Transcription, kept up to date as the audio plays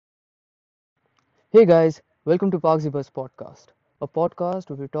Hey guys, welcome to Parksy Buzz Podcast, a podcast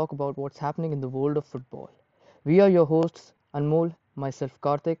where we talk about what's happening in the world of football. We are your hosts, Anmol, myself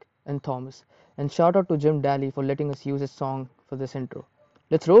Karthik, and Thomas. And shout out to Jim Daly for letting us use his song for this intro.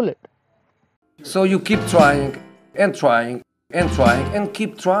 Let's roll it. So you keep trying and trying and trying and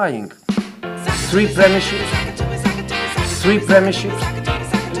keep trying. Three premierships, three premierships.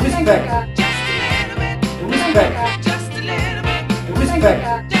 Respect, respect, respect, respect,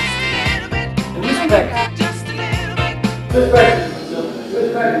 respect.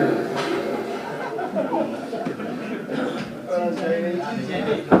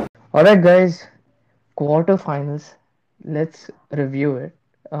 Alright, guys, quarterfinals. Let's review it.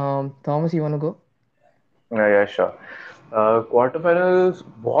 Thomas, you want to go? Yeah, sure. Quarterfinals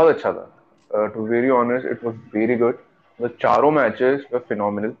बहुत अच्छा था. To be very honest, it was very good. The चारों matches were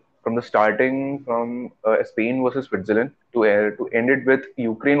phenomenal. From the starting from Spain versus Switzerland to end it with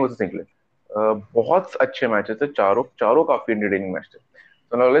Ukraine versus England. बहुत अच्छे matches थे चारों चारों काफी entertaining match थे.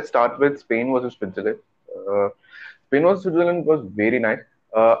 So now let's start with Spain versus Switzerland. Uh, Spain versus Switzerland was very nice.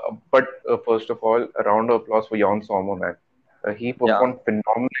 But first of all, a round of applause for Jan Sommer, man. He Yeah. performed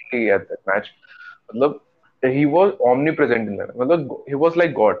phenomenally at that match. मतलब he was omnipresent in that. मतलब he was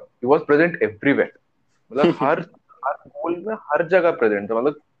like God. He was present everywhere. मतलब हर हर गोल में हर जगह present था.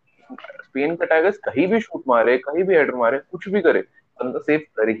 मतलब Spain का tigers कहीं भी शूट मारे, कहीं भी हेडर मारे, कुछ भी करे, बंदा सेव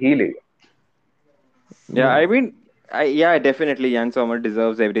कर ही लेगा. Yeah, Yeah. yeah, definitely Jan Sommer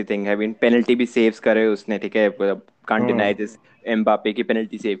deserves everything. I mean, penalty भी saves करे उसने, ठीक है. Can't deny this. एम्बापे की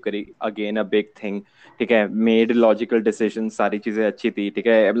penalty save करी, again a big thing. ठीक है, made logical decisions, सारी चीजें अच्छी थी, ठीक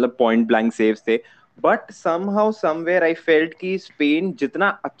है. मतलब point blank saves थे. But somehow, somewhere, I felt कि स्पेन जितना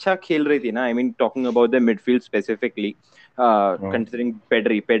अच्छा खेल रही थी ना, I mean, talking about the midfield specifically, considering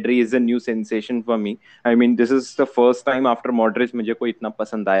Pedri is a new sensation for me. I mean, this is the first time after Modric मुझे कोई इतना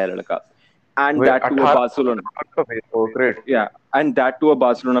पसंद आया लड़का. And way that to a 18 Barcelona. का भेज तो great. Yeah, and that to a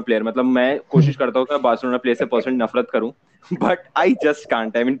Barcelona player. मतलब मैं कोशिश करता हूँ कि मैं Barcelona player से पर्सनली नफरत करूँ, but I just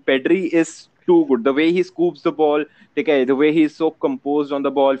can't. I mean, Pedri is too good. The way he scoops the ball, ठीक है, the way he is so composed on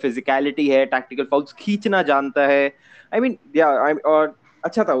the ball, physicality है, tactical fouls खींचना जानता है. I mean, yeah, और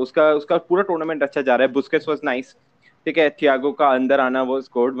अच्छा था उसका उसका पूरा टूर्नामेंट अच्छा जा रहा है. Busquets was nice. ठीक है, थियागो का अंदर आना वो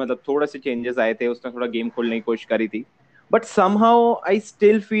स्कोर्ड, मतलब थोड़े से चेंजेस आए थे, उसने थोड़ा गेम खोलने की कोशिश करी थी. But somehow I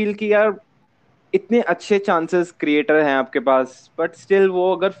still feel कि यार इतने अच्छे चांसेस क्रिएटर हैं आपके पास, बट स्टिल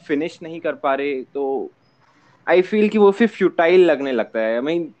वो अगर फिनिश नहीं कर पा रहे तो आई फील कि वो फिर फ्यूटाइल लगने लगता है. आई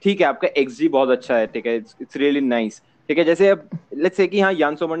मीन, ठीक है, आपका एक्सजी बहुत अच्छा है, ठीक है, इट्स रियली नाइस, ठीक है. जैसे अब लेट्स से कि हाँ,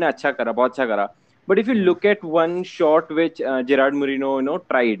 यान सोमर ने अच्छा करा, बहुत अच्छा करा, but if you look at one shot which Gerard Moreno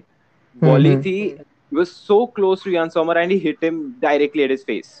tried, volley Mm-hmm. थी, he was so close to Jan Sommer and he hit him directly at his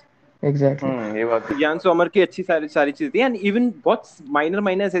face. Exactly. ये बात है. यान सोमर की अच्छी सारी सारी चीज थी. एंड इवन बहुत माइनर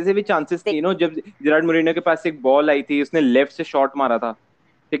माइनर ऐसे भी चांसेस थे, जब जेरार्ड मोरिनो के पास एक बॉल आई थी, उसने लेफ्ट से शॉट मारा था,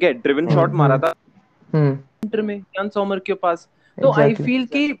 ठीक है, ड्रिवन शॉट मारा Mm-hmm. था Hmm. सेंटर में यान सोमर के पास. तो आई Exactly. फील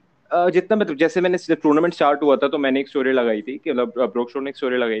कि जितना मतलब जैसे मैंने टूर्नामेंट स्टार्ट हुआ था तो मैंने एक स्टोरी लगाई थी कि मतलब ब्रोक शो ने एक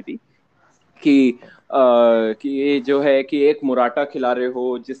स्टोरी लगाई थी कि कि ये जो है कि एक मुराटा खिला रहे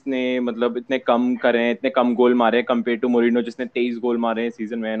हो जिसने मतलब इतने कम करे, इतने कम गोल मारे कंपेयर टू मोरिनो जिसने 23 गोल मारे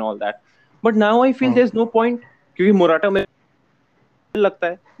सीजन में and all that. But now I feel there is no point, क्योंकि मुराटा में लगता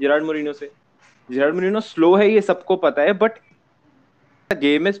है जेरार्ड मोरिनो से. जेरार्ड मोरिनो स्लो है, ये सबको पता है, बट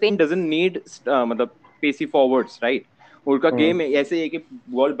गेम में स्पेन डजंट नीड मतलब पेसी फॉरवर्ड्स, राइट. उनका गेम ऐसे है कि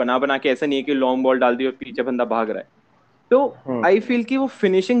बॉल बना बना के, ऐसा नहीं है कि लॉन्ग बॉल डाल दी और पीछे बंदा भाग रहा है. तो आई फील कि वो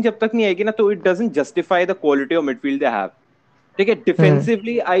फिनिशिंग जब तक नहीं आएगी ना, तो it doesn't justify the quality of midfield they have. ठीक है, Hmm.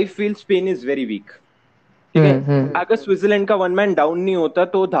 Defensively I feel Spain is very weak. ठीक है, Hmm. अगर स्विट्जरलैंड का वन मैन डाउन नहीं होता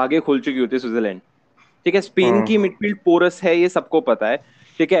तो धागे खुल चुकी होती स्विट्जरलैंड. ठीक है, स्पेन की मिडफील्ड पोरस है, ये सबको पता है.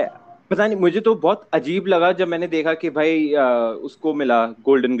 ठीक है, पता नहीं, मुझे तो बहुत अजीब लगा जब मैंने देखा कि भाई उसको मिला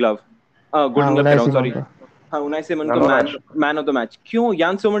golden glove, Ah, golden glove कह Unai रहा हूँ, सॉरी. Simon का. हाँ, उनाई सिमन को man of man match. Man of the match. क्यों?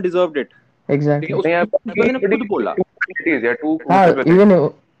 Yann Somer deserved it. ठीक है, Exactly. नहीं यार, उसको बंदे ने खुद बोला. टू क्वालिटीज या टू हाँ, crucial even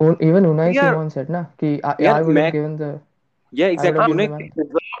possibilities. even Unai यार Simon said ना कि I यार would have मैं given the या I would exact have given तूने. the man.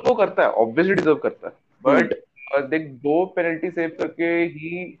 डिजर्व तो करता है, ऑब्वियसली डिजर्व करता है, हम्म. बट देख दो पेनल्टी सेव करके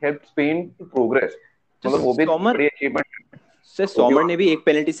ही हेल्प स्पेन टू प्रोग्रेस. तो मतलब वो भी एक सोमर बड़ी अचीवमेंट से होगी. सोमर ने भी एक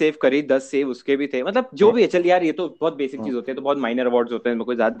पेनल्टी सेव करी, 10 सेव उसके भी थे. मतलब जो भी है, चल यार, ये तो बहुत बेसिक चीज होती है, तो बहुत माइनर अवार्ड्स होते हैं, मैं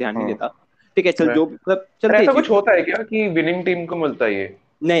कोई ज्यादा ध्यान नहीं देता. ठीक है, चल, जो मतलब पर चलती है ऐसा कुछ चीजें. होता है क्या कि विनिंग टीम को मिलता है ये?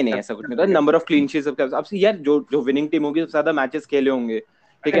 नहीं नहीं, ऐसा कुछ नहीं होता. नंबर ऑफ क्लीन शीट्स अब से यार, जो जो विनिंग टीम होगी सबसे ज्यादा मैचेस खेले होंगे,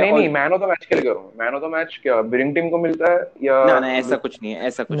 ठीक अरे है. नहीं नहीं, और मैन ऑफ द मैच के लिए करूँ. मैन ऑफ द मैच क्या विनिंग टीम को मिलता है या? ना ना, ऐसा कुछ नहीं है,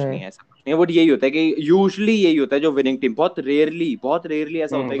 ऐसा कुछ नहीं नहीं. है, ऐसा कुछ नहीं है. वो यही होता है कि यूजुअली यही होता है, जो विनिंग टीम, बहुत रेयरली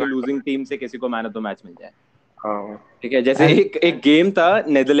ऐसा होता है कि लूजिंग टीम से किसी को मैन ऑफ द मैच मिल जाए. हाँ. ठीक है, जैसे And एक एक गेम था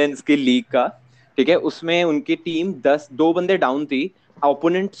नेदरलैंड्स की लीग का, ठीक है, उसमें उनकी टीम 2 बंदे डाउन थी,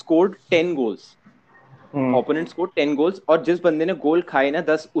 opponent scored 10 goals, opponent scored 10 goals, और जिस बंदे ने गोल खाए ना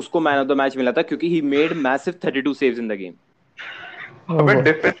 10, उसको मैन ऑफ द मैच मिला था, क्योंकि he made massive 32 saves in the game. अबे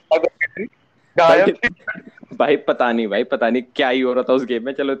डिफेंस भाई गायब थी। भाई पता नहीं, भाई पता नहीं क्या ही हो रहा था उस गेम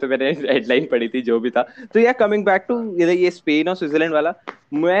में। चलो, तो मैंने हेडलाइन पढ़ी थी जो भी था। तो यार, कमिंग बैक टू ये स्पेन और स्विट्जरलैंड वाला,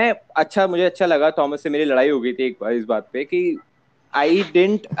 मुझे अच्छा लगा। थॉमस से मेरी लड़ाई हो गई थी एक बार इस बात पे कि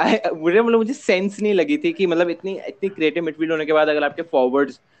मुझे सेंस नहीं लगी थी कि मतलब इतनी इतनी क्रिएटिव मिडफील्ड होने के बाद अगर आपके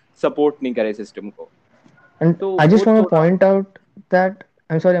फॉरवर्ड्स सपोर्ट नहीं करे सिस्टम को, And तो I वो just want to थोड़ा। point out that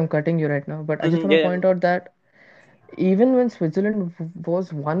I'm sorry I'm cutting you right now, but I just want to ये point out that even when Switzerland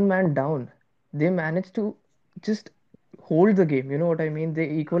was one man down, they managed to just hold the game. You know what I mean? They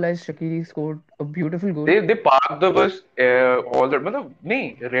equalized. Shaqiri scored a beautiful goal. They park the bus all that, मतलब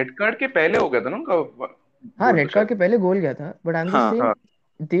नहीं, red card के पहले हो गया था ना उनका हाँ, गोल तो रेड कार्ड शायद। के पहले गोल गया था, but I'm just हाँ, saying हाँ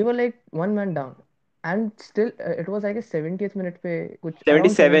they were like one man down, and still it was I guess 70th minute पे कुछ around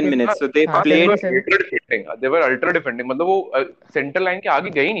 77 70th. हाँ मिनट्स, so they हाँ, they were played। 77. Ultra defending, they were ultra defending, मतलब वो centre line के आगे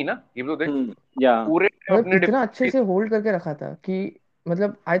गई नहीं ना, ये तो देख या पूरे टाइम मतलब अपने इतना अच्छे डिफेंस। से होल्ड करके रखा था कि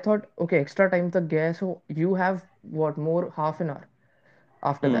मतलब I thought okay extra time तक गया है, so you have what more half an hour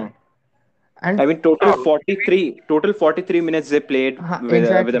after hmm. That and I mean, हाँ उसके भी। total 43 minutes they played हाँ with a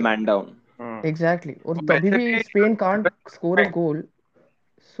exactly man down. Exactly और तभी वैसे भी भी स्पेन कांट स्कोर अ गोल,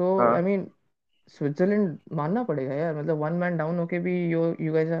 सो आई हाँ मीन स्विट्जरलैंड मानना पड़ेगा यार, मतलब वन मैन डाउन होके भी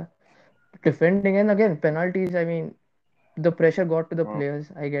you guys are defending and again penalties, I mean the pressure got to the हाँ प्लेयर्स,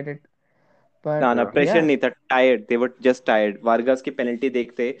 आई गेट इट, ना बट ना, या प्रेशर नहीं था, tired, they were just tired. वार्गास की पेनल्टी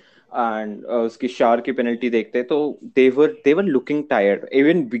देखते एंड उसकी शार की पेनल्टी देखते, तो दे were looking tired.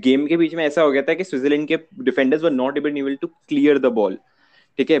 Even game के बीच में ऐसा हो गया था कि स्विट्जरलैंड के defenders were not even able to clear the ball.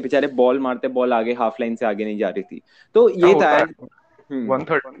 ठीक है, बेचारे बॉल मारते, बॉल आगे हाफ लाइन से आगे नहीं जा रही थी, तो हाँ ये था। होता है। हम्म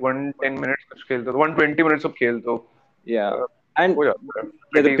 110 मिनट्स कुछ खेल तो 120 मिनट्स अब खेल तो Yeah, अ, and हो जाता है,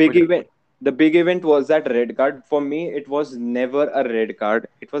 yeah, फटीग हो जाता the big event was that red card. For me, it was never a red card.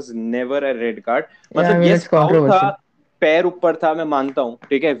 It was never a red card. या आई मतलब मीन yes, इट्स foul था, कंट्रोवर्शियल. पैर ऊपर था, मैं मानता हूँ,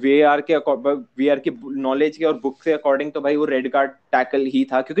 ठीक है। वीआर की नॉलेज के और बुक से अकॉर्डिंग तो भाई वो रेड कार्ड टैकल ही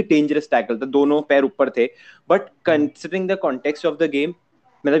था, क्योंकि डेंजरस टैकल था, दोनों पैर ऊपर थे। But considering the context of the game,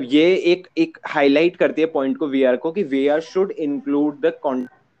 मतलब ये एक एक हाईलाइट करती है पॉइंट को वीआर को, कि VR should include the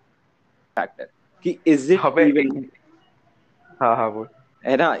factor, कि इज है। इट अबे इवन, हाँ हाँ वो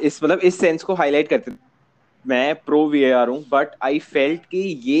है ना, इस मतलब इस सेंस को हाईलाइट करते। मैं प्रो वीआर हूँ, बट आई फेल्ट कि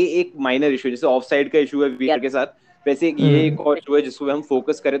ये एक माइनर इशू, जैसे ऑफ साइड का इशू है वीआर के साथ, वैसे ये एक और इशू है जिसको हम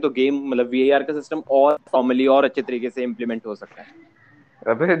फोकस करें तो गेम, मतलब वीआर का सिस्टम और फॉर्मली और अच्छे तरीके से इम्प्लीमेंट हो सकता है।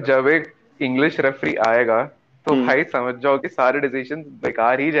 अबे जब एक इंग्लिश रेफरी आएगा तो हम्म भाई समझ जाओ कि सारे डिसीजन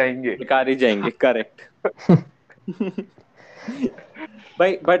बेकार ही जाएंगे। बेकार ही जाएंगे, करेक्ट।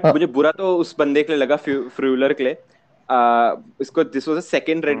 भाई बट मुझे बुरा तो उस बंदे के लिए लगा, फ्रूलर के लिए। इसको this was the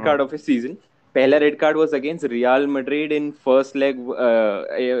second red hmm, card of his season. पहला red card was against real Madrid in first leg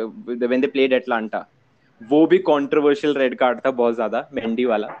when they played Atlanta. वो भी कंट्रोवर्शियल रेड कार्ड था बहुत ज्यादा, मेंडी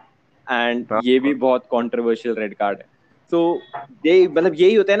वाला। एंड हाँ ये भी बहुत कंट्रोवर्शियल रेड कार्ड है। तो ये मतलब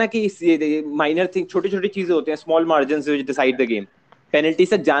यही होता है ना कि माइनर थिंग, छोटी छोटी चीजें होती हैं, small margin which decide the game. Penalty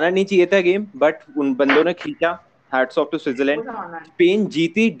तक जाना नहीं चाहिए था गेम, बट उन बंदों ने खींचा। Hats off to Switzerland. Spain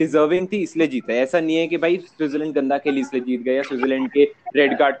जीती, डिजर्विंग थी, इसलिए जीता। ऐसा नहीं है कि भाई स्विट्जरलैंड गंदा खेली इसलिए जीत गए, या स्विट्जरलैंड के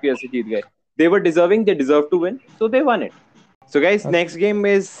रेड कार्ड की वजह से जीत गए। दे वर deserving, they deserve to win, so they one it. So guys, next game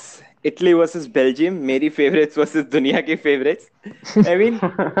is Italy versus Belgium, मेरी फेवरेट्स वर्सेस दुनिया की favourites. I mean,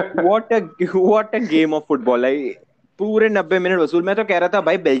 what a game of football है। पूरे 90 मिनट वसूल। मैं तो कह रहा था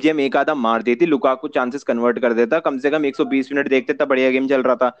भाई बेल्जियम एक आधा मार देती, लुकाकू चांसेस कन्वर्ट कर देता, कम से कम 120 मिनट देखते, तब बढ़िया गेम चल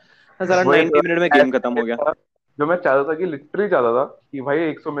रहा था। साला वही तो 90 मिनट में गेम खत्म हो गया। ऐसा जो मैं चाहता था कि लिटरली चाहता था कि भाई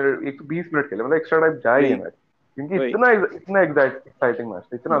 100 मिनट 120 मिनट खेले, मतलब एक्स्ट्रा टाइम जाए ये वही मैच, क्योंकि वही इतना इतना एक्साइटिंग मैच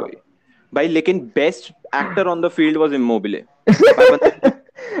था, इतना वही भाई, लेकिन best actor on the field was Immobile.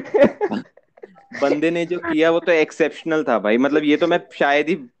 भाई बंदे ने जो किया वो तो एक्सेप्शनल था भाई। मतलब ये तो मैं शायद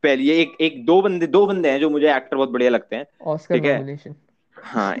ही पहले, ये एक दो बंदे हैं जो मुझे एक्टर बहुत बढ़िया लगते हैं। ऑस्कर ठीक है, नॉमिनेशन.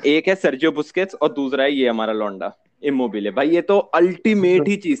 हाँ, एक है सर्जियो बुस्केट्स और दूसरा है ये हमारा लौंडा इमोबिले। भाई ये तो अल्टीमेट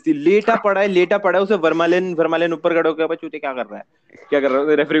ही चीज थी। लेटा पड़ा है, उसे वर्मालेन वर्मालेन ऊपर खड़ा होकर, चूते क्या कर रहा है, क्या कर रहा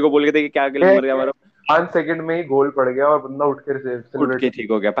है, रेफरी को बोल के थे कि क्या नंबर क्या मारो। 5 सेकंड में ही गोल पड़ गया और बंदा उठ के उठ सेलिब्रेट के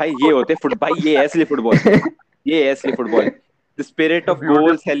ठीक हो गया भाई। ये होते फुट भाई, ये है असली फुटबॉल। ये है असली football, the spirit of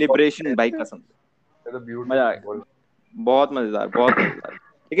goal celebration भाई, कसम से मजा आ गया। ब्यूटीफुल। बहुत मजेदार, बहुत मजेदार।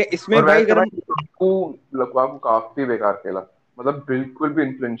 ठीक है, इसमें और भाई वैसे अगर भाई हम। लुकाकू काफी बेकार खेला, मतलब बिल्कुल भी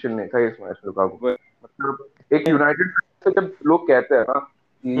इन्फ्लुएंशियल नहीं था इस मैच में लुकाकू। मतलब एक यूनाइटेड से जब लोग कहते हैं ना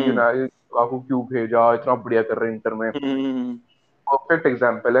कि हम्म यूनाइटेड लुकाकू क्यों भेजा, इतना बढ़िया कर रहे हैं इंटर में, हम्म परफेक्ट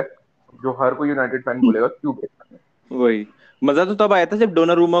एग्जांपल है। जो हर कोई यूनाइटेड फैन बोलेगा क्यों बेकार है। वही मजा तो तब आया था जब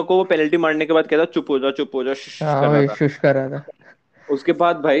डोनारूमा को वो पेनल्टी मारने के बाद कहता चुप हो जा श्श हाँ कर रहा वही था। शुश कर रहा था। उसके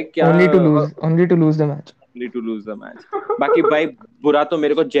बाद भाई क्या Only to lose the match. Only to lose the match. बाकी भाई बुरा तो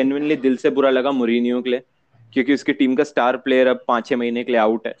मेरे को जेन्युइनली दिल से बुरा लगा मोरिनियो के लिए, क्योंकि उसकी टीम का स्टार प्लेयर अब 5-6 महीने के लिए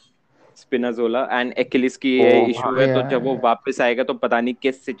आउट है, स्पिनाजोला, एंड एक्किलिस की ओ ये इशू है, भाई, तो जब वो Yeah. वापस आएगा तो पता नहीं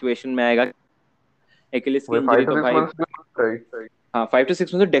किस सिचुएशन में आएगा। एक्किलिस की वो इंजरी फाइव तो टू सिक्स भाई मंथ्स राइट। हाँ 5 to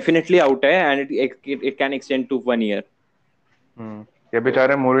 6 मंथ डेफिनेटली आउट है, and it can extend to 1 year। ये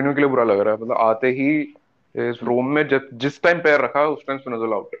बेचारे मोरिनियो के लिए बुरा लग रहा है, मतलब आते ही इस रोम में जिस टाइम पैर रखा उस टाइम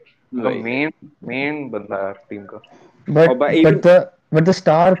स्पिनोज़ा आउट है, उनका वही मेन मेन बंदा है यार टीम का। और But भाई but even the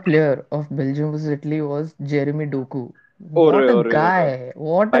star player of Belgium versus Italy was Jeremy Doku. और What a और guy!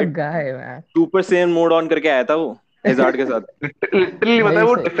 What a भाई guy, man! Super Sen mode on करके आया था वो हैजार्ड के साथ। लिटरली पता है भाई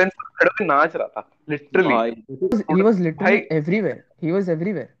वो से डिफेंस में खड़े होकर नाच रहा था लिटरली। भाई he was भाई literally everywhere. He was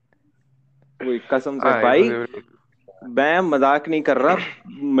everywhere. वही कसम से हाँ भाई, मैं मजाक नहीं कर रहा,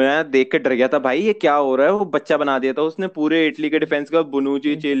 मैं देख के डर गया था भाई ये क्या हो रहा है। वो बच्चा बना दिया था उसने पूरे इटली के डिफेंस का,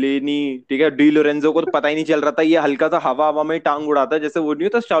 बुनुची, चेलेनी, ठीक है, डी लोरेंजो को तो पता ही नहीं चल रहा था, ये हल्का सा हवा हवा में ही टांग उड़ाता है, जैसे वो नहीं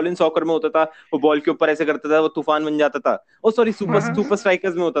होता शाओलिन सॉकर में होता था, वो बॉल के ऊपर ऐसे करता था वो तूफान बन जाता था। ओ सॉरी, सुपर सुपर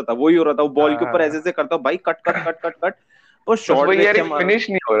स्ट्राइकर्स में होता था, वही हो रहा था, वो बॉल के ऊपर ऐसे ऐसे करता भाई, cut cut cut cut cut, और बस शॉट वही देख यार, के एक मार। फिनिश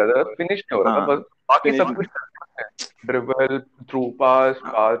नहीं हो रहा था, फिनिश नहीं हो रहा था हाँ बस। बाकी फिनिश, सब कुछ dribble, through pass,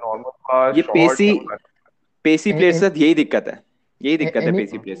 normal pass, ये शॉट। पेसी प्लेयर्स के A- साथ यही दिक्कत है, यही a- दिक्कत है any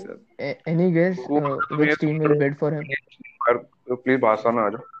पेसी प्लेयर्स के साथ। any guess which team will bid for him? Please बासा में आ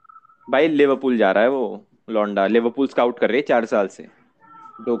जाओ। भाई लिवरपूल जा रहा है वो, लौंडा लिवरपूल स्काउट कर रही है 4 साल से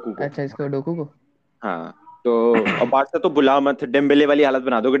डोकू को। अच्छा, इसको डोकू को। हाँ तो अब बात तो बुला मत, डेम्बेले वाली हालत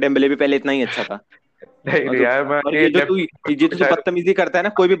बना दोगे, डेम्बेले भी पहले इतना ही अच्छा था। नहीं और नहीं तो यार, मैं और ये जो तू बदतमीजी करता है ना,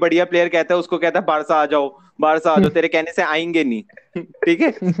 कोई भी बढ़िया प्लेयर कहता है उसको, कहता है बारसा आ जाओ, बारसा आ जाओ, तेरे कहने से आएंगे नहीं ठीक है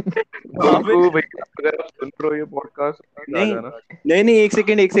वहां पे। को भैया, अगर आप सुन रहे हो ये पॉडकास्ट प्लीज आ नहीं जाना। नहीं नहीं, एक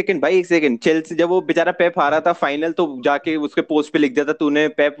सेकंड भाई, एक सेकंड। चेल्सी जब वो बेचारा पेप हारा था फाइनल, तो जाके उसके पोस्ट पे लिख दिया था तूने,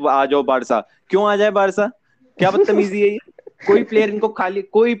 पेप आ जाओ बारसा। क्यों आ जाए बारसा, क्या बदतमीजी है ये। कोई प्लेयर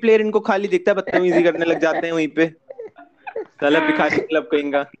इनको खाली दिखता है, बदतमीजी करने लग जाते हैं वहीं पे, साला भिखारी क्लब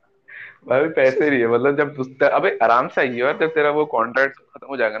कहेंगा। भाई पैसे नहीं है, मतलब अबे आराम से आइए, और जब तेरा वो कॉन्ट्रैक्ट खत्म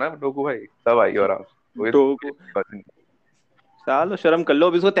हो जाएगा ना डोकू भाई, तब आइए आराम से, तो सालो शर्म कर लो,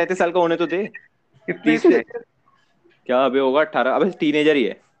 अब इसको 33 साल का होने तो दे। कितनी 30 पे क्या अभी होगा, 18, अबे टीनेजर ही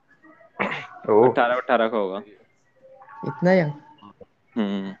है, ओ 18 का होगा। इतना यंग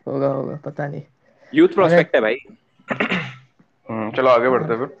हम्म, होगा पता नहीं। यूथ अरे प्रोस्पेक्ट है भाई। चलो आगे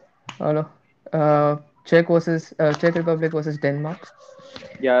बढ़ते हैं फिर। Hello, Czech Republic versus Denmark.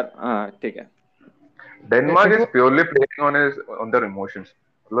 यार हाँ ठीक है। Denmark It is was purely playing on their emotions,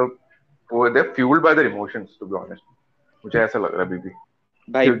 मतलब वो दे fuelled bye their emotions to be honest, मुझे ऐसा लग रहा है अभी भी।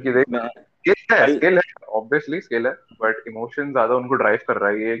 भाई क्योंकि देख, मैं कल स्किल है, ऑब्वियसली स्किल है, बट इमोशन ज्यादा उनको ड्राइव कर रहा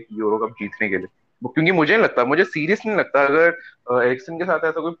है ये यूरो कप जीतने के लिए। क्योंकि मुझे नहीं लगता, मुझे सीरियस नहीं लगता, अगर एरिक्सन के साथ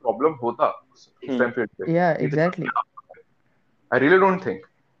ऐसा कोई प्रॉब्लम होता उस टाइम फील्ड पे, yeah, exactly. I really don't think.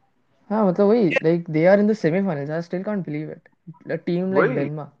 हाँ मतलब वही, like they are in the semi-finals. I still can't believe it. A team like वही,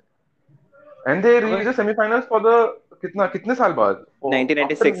 Denmark. And they reach the semifinals for the कितने साल बाद, आफ्टर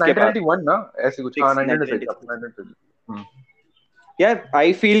 1996 के बाद, 1991 ना, ऐसे कुछ, हाँ 1996 1996। आफ्टर 1996। यार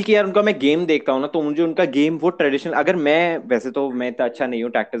आई फील कि यार उनका मैं गेम देखता हूँ ना, तो मुझे उनका गेम वो ट्रेडिशनल, अगर मैं वैसे तो मैं इतना अच्छा नहीं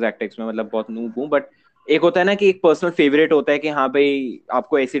हूँ टैक्टिक्स वैक्टिक्स में, मतलब बहुत नूब हूँ, बट एक होता है ना कि एक पर्सनल फेवरेट होता है कि हाँ भाई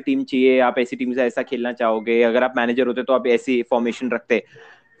आपको ऐसी टीम चाहिए, आप ऐसी टीम से ऐसा खेलना चाहोगे, अगर आप मैनेजर होते तो आप ऐसी फॉर्मेशन रखते।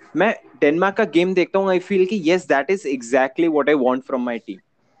 मैं डेनमार्क का गेम देखता हूँ, आई फील कि yes that is exactly what I want from my team.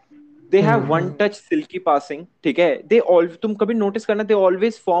 They have one touch silkie passing, ठीक है, तुम कभी नोटिस करना, they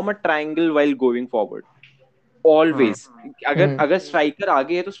always form a triangle while going forward, always. अगर Hmm. अगर स्ट्राइकर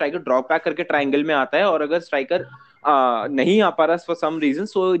आगे है तो स्ट्राइकर ड्रॉप बैक करके ट्रायंगल में आता है, और अगर स्ट्राइकर नहीं आ पा रहा फॉर सम रीजन,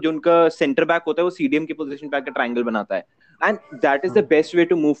 सो जो उनका सेंटर बैक होता है वो सीडीएम की पोजीशन पे आकर ट्रायंगल बनाता है, and that is the best way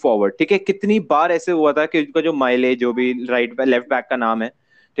to move forward. ठीक है, कितनी बार ऐसे हुआ था कि उनका जो माइले, जो भी लेफ्ट बैक का नाम है,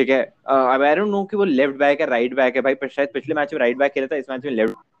 ठीक है, अब आई डोंट नो कि वो लेफ्ट बैक है राइट बैक है भाई, शायद पिछले मैच में राइट बैक खेला था, इस मैच में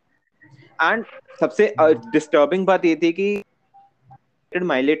लेफ्ट। एंड सबसे डिस्टर्बिंग बात ये थी कि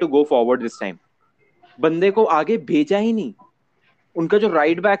माइले to go forward this time, बंदे को आगे भेजा ही नहीं। उनका जो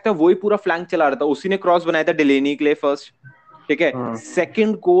राइट बैक था वही पूरा फ्लैंक चला रहा था, उसी ने क्रॉस बनाया था डिलेनी के लिए फर्स्ट, ठीक है।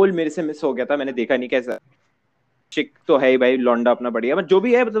 सेकंड गोल मेरे से मिस हो गया था, मैंने देखा नहीं कैसा। चिक तो है ही भाई, लौंडा अपना बढ़िया, बट जो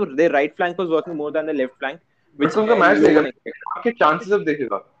भी है, मतलब दे right flank was working more than the left flank, which उनका मैच नो देगा, वन एक्सपेक्ट। आपके चांसेस अब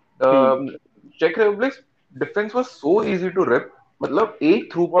देखेगा, check Republic defence was so easy to rip, मतलब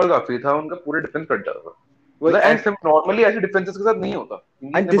एक थ्रू बॉल काफी था, उनका पूरे डिफेंस कट जाता था, मतलब ऐसे नॉर्मली ऐसे डिफेंसेस के साथ नहीं होता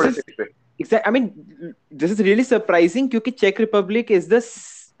एंड इतने बड़े स्टेज पे। exactly, I mean, this is really surprising क्योंकि check Republic is the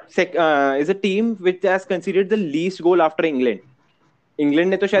is a team which has conceded the least goal after England. England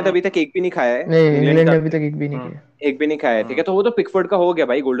ने तो शायद अभी तक एक भी नहीं खाया है. नहीं, इंग्लैंड इंग्लैंड का ने अभी तक एक भी नहीं किया. एक भी नहीं खाया है. ठीक है, तो वो तो पिकफोर्ड का हो गया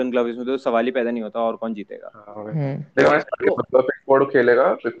भाई गोल्डन ग्लव. इसमें तो सवाल ही पैदा नहीं होता और कौन जीतेगा. मतलब पिकफोर्ड खेलेगा,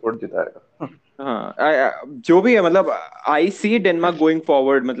 पिकफोर्ड जिताएगा. हाँ, जो भी है मतलब आई सी डेनमार्क गोइंग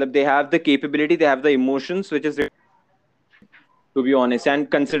फॉरवर्ड. मतलब they have the capability, they have the emotions which is to be honest, and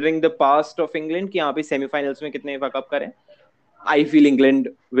considering the past of England कि यहाँ पे सेमीफाइनल्स में कितने फक अप करें, I feel England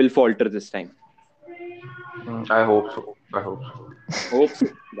will falter this time. I hope so. I hope so. Hope so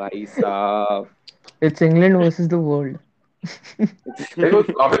भाई साहब. It's England versus the world. देखो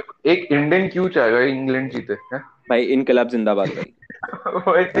अब एक इंडियन क्यों चाहेगा इंग्लैंड जीते हैं? भाई इनकलाब जिंदाबाद भाई.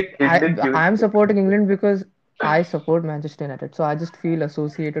 एक इंडियन क्यों? I'm supporting England because I support Manchester United, so I just feel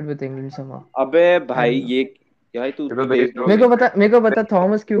associated with England somehow. अबे भाई ये भाई तू मेरे को पता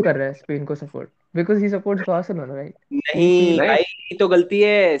थॉमस क्यों कर रहा है स्पेन को support, because he supports Barcelona, right? नहीं भाई तो गलती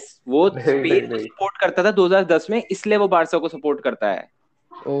है. वो स्पेन को सपोर्ट करता था 2010 में, इसलिए वो बारसा को सपोर्ट करता है.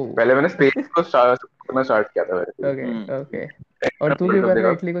 पहले मैंने स्पेन को करना स्टार्ट किया था. ओके. और तू क्यों कर रहा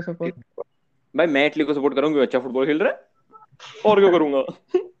है इटली को सपोर्ट? भाई मैं इटली को सपोर्ट करूंगा, अच्छा फुटबॉल खेल रहा है और क्यों करूंगा.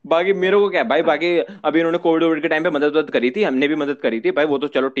 बाकी मेरे को क्या भाई, बाकी अभी इन्होंने कोविड के टाइम पे मदद करी थी, हमने भी मदद करी थी भाई. वो तो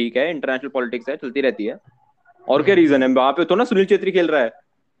चलो ठीक है, इंटरनेशनल पॉलिटिक्स है, चलती रहती है. और क्या रीजन है वहां पे तो ना सुनील छेत्री खेल रहा है.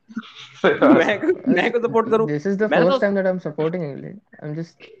 मैं को सपोर्ट करूं. This is the first time that I am supporting England. I am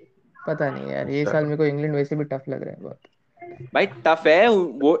just पता नहीं यार, ये साल मेरे को इंग्लैंड वैसे भी टफ लग रहा है बहुत. भाई टफ है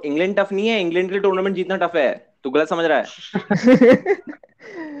वो, इंग्लैंड टफ नहीं है. इंग्लैंड के लिए टूर्नामेंट जीतना टफ है, तू गलत समझ रहा है.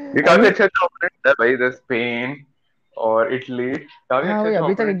 ये काफी अच्छा ओपोनेंट है भाई, स्पेन और इटली. हाँ भाई,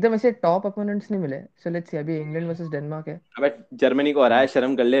 अभी तक एकदम ऐसे टॉप ओपोनेंट्स नहीं मिले. सो लेट्स सी, अभी इंग्लैंड वर्सेस डेनमार्क है. अबे जर्मनी को हराया है,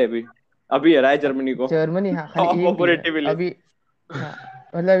 शर्म कर ले. अभी हराया है जर्मनी को. जर्मनी हाँ खाली एक ही है अभी. हाँ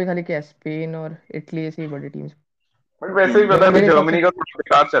मतलब अभी खाली क्या स्पेन और इटली ऐसी बड़ी टीम्स. बट वैसे भी पता है जर्मनी का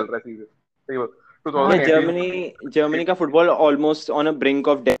बेकार चल रहा है सीजन. सही बात. जर्मनी का football almost on a brink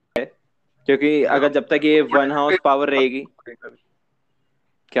of death है, क्योंकि अगर जब तक ये वन हाउस पावर रहेगी.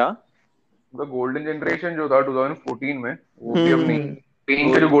 क्या द गोल्डन जनरेशन जो था 2014 में, वो भी अब नहीं.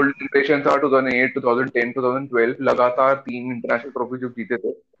 स्पेन का जो गोल्डन जनरेशन था 2008, 2010, 2012 लगातार 3 इंटरनेशनल ट्रॉफी जो जीते थे,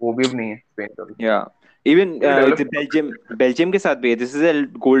 वो भी अब नहीं है स्पेन का. या इवन बेल्जियम के साथ भी है. This is a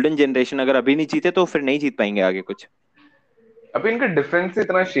golden generation. अगर अभी नहीं जीते तो फिर नहीं जीत पाएंगे आगे कुछ. अभी इनका डिफेंस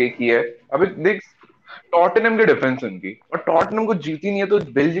इतना शेकी है. अभी देख टॉटनहम की डिफेंस उनकी, और टॉटनहम को जीती नहीं है तो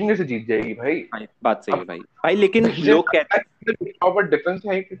बेल्जियम कैसे जीत जाएगी भाई. बात सही है भाई. लेकिन लोग कहते हैं डिफेंस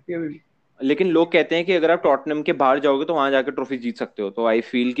है कितनी अभी. लेकिन लोग कहते हैं कि अगर आप टॉटनहम के बाहर जाओगे तो वहां जाकर ट्रॉफी जीत सकते हो. तो आई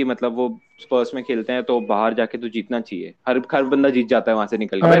फील कि मतलब वो स्पर्स में खेलते हैं तो बाहर जाके तो जीतना चाहिए. हर बंदा जीत जाता है वहां से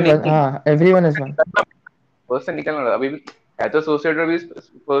निकल के. हां एवरीवन इज वन. फर्स्ट से निकलना अभी भी है तो एसोसिएटेड भी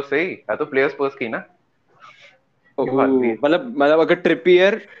फर्स्ट से ही है, तो प्लेयर्स फर्स्ट की ना. मतलब अगर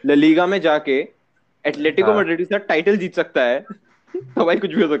ट्रिपियर ला लीगा में जाके एटलेटिको मैड्रिड के साथ टाइटल जीत सकता है तो भाई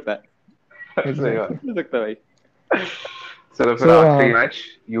कुछ भी हो सकता है. सही बात हो सकता है भाई. So last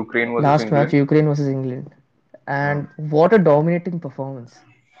match Ukraine versus England, and what a dominating performance.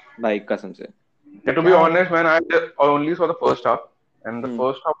 भाई कसम से. To be honest, man, I only saw the first half, and the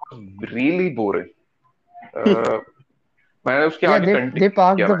first half was really boring. They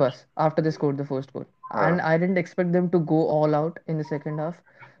parked the bus after they scored the first goal, and I didn't expect them to go all out in the second half.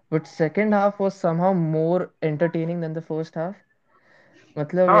 But second half was somehow more entertaining than the first half.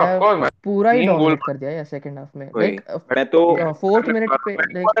 मतलब यार पूरा ही dominate कर दिया यार second half में. Like मैं तो 4th minute पे,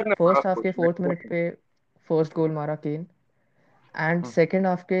 लाइक फर्स्ट हाफ के 4th मिनट पे फर्स्ट गोल मारा केन, एंड सेकंड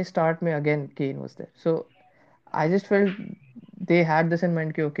हाफ के स्टार्ट में again cane was there. So I just felt they had this in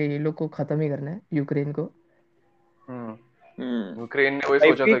mind कि ओके ये लोग को खत्म ही करना है यूक्रेन को. यूक्रेन ने वही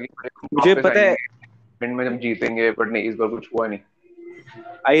सोचा था कि मुझे पता है एंड में जब जीतेंगे, बट नहीं, इस बार कुछ हुआ नहीं.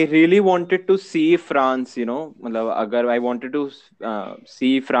 I really wanted to see France, you know, मतलब अगर I wanted to see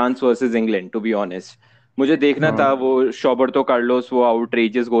France versus England, to be honest. मुझे देखना था वो शॉबर्टो कार्लोस वो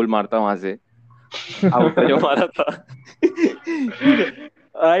आउटरेजियस गोल मारता वहां से. आउट जो मारा था.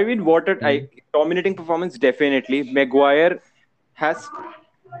 I mean, dominating performance definitely. Maguire has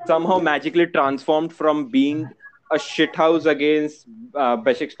somehow magically transformed from being a shithouse against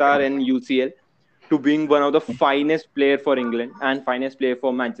Besiktas and UCL to being one of the finest player for England and finest player for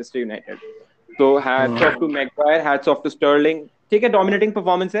Manchester United. So hats off to Maguire, hats off to Sterling. ठीक है, dominating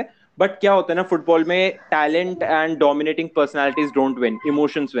performance है, but क्या होता है ना football में, talent and dominating personalities don't win,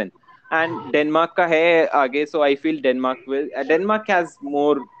 emotions win. And Denmark का है आगे, so I feel Denmark has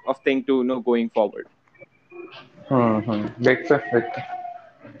more of thing to going forward. देखते.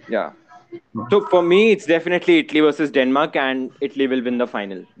 Yeah. So for me, it's definitely Italy versus Denmark, and Italy will win the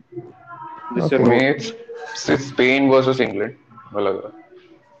final. It's Spain versus England.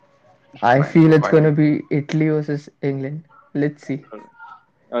 I Fine, feel it's fine. gonna be Italy versus England. Let's see.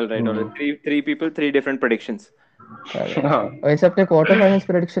 All right, all right. Three people, three different predictions. Alright. वैसे अपने quarter finals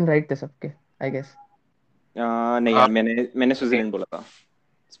prediction right थे सबके I guess. नहीं यार, मैंने Switzerland बोला था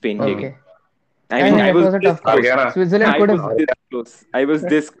Spain के Okay. Against. I I mean, mean, I it was was a this tough हार call. गया close. ना. Switzerland I could was have. this close. I was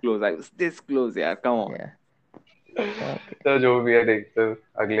this close. I was this close, यार. Come on. Yeah. Okay. तो जो भी है देखते हैं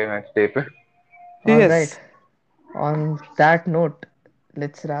अगले मैच डे पे. All Yes. right. On that note,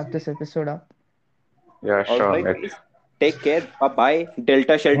 let's wrap this episode up. Yeah, All sure. right, Let's. guys. Take care. Bye bye.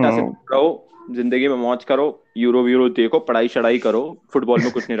 Delta शेल्टा से दूर रहो. जिंदगी में मौज करो. यूरो वीरो देखो. पढ़ाई शढ़ाई करो. फुटबॉल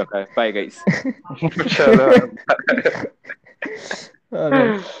में कुछ नहीं रखा है. Bye guys. चलो. All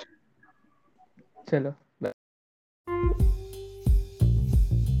right. चलो. Bye.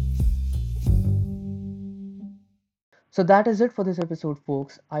 So that is it for this episode,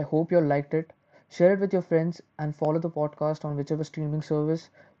 folks. I hope you all liked it. Share it with your friends and follow the podcast on whichever streaming service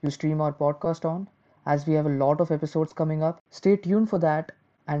you stream our podcast on, as we have a lot of episodes coming up. Stay tuned for that,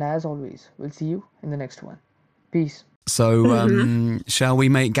 and as always, we'll see you in the next one. Peace. So, shall we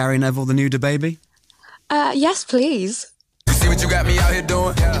make Gary Neville the new DaBaby? Yes, please. See what you got me out here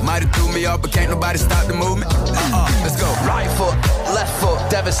doing? Might have threw me off, but can't nobody stop the movement. Let's go. Right foot, left foot,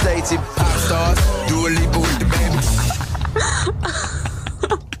 devastating. Pop stars, do a leap with the baby.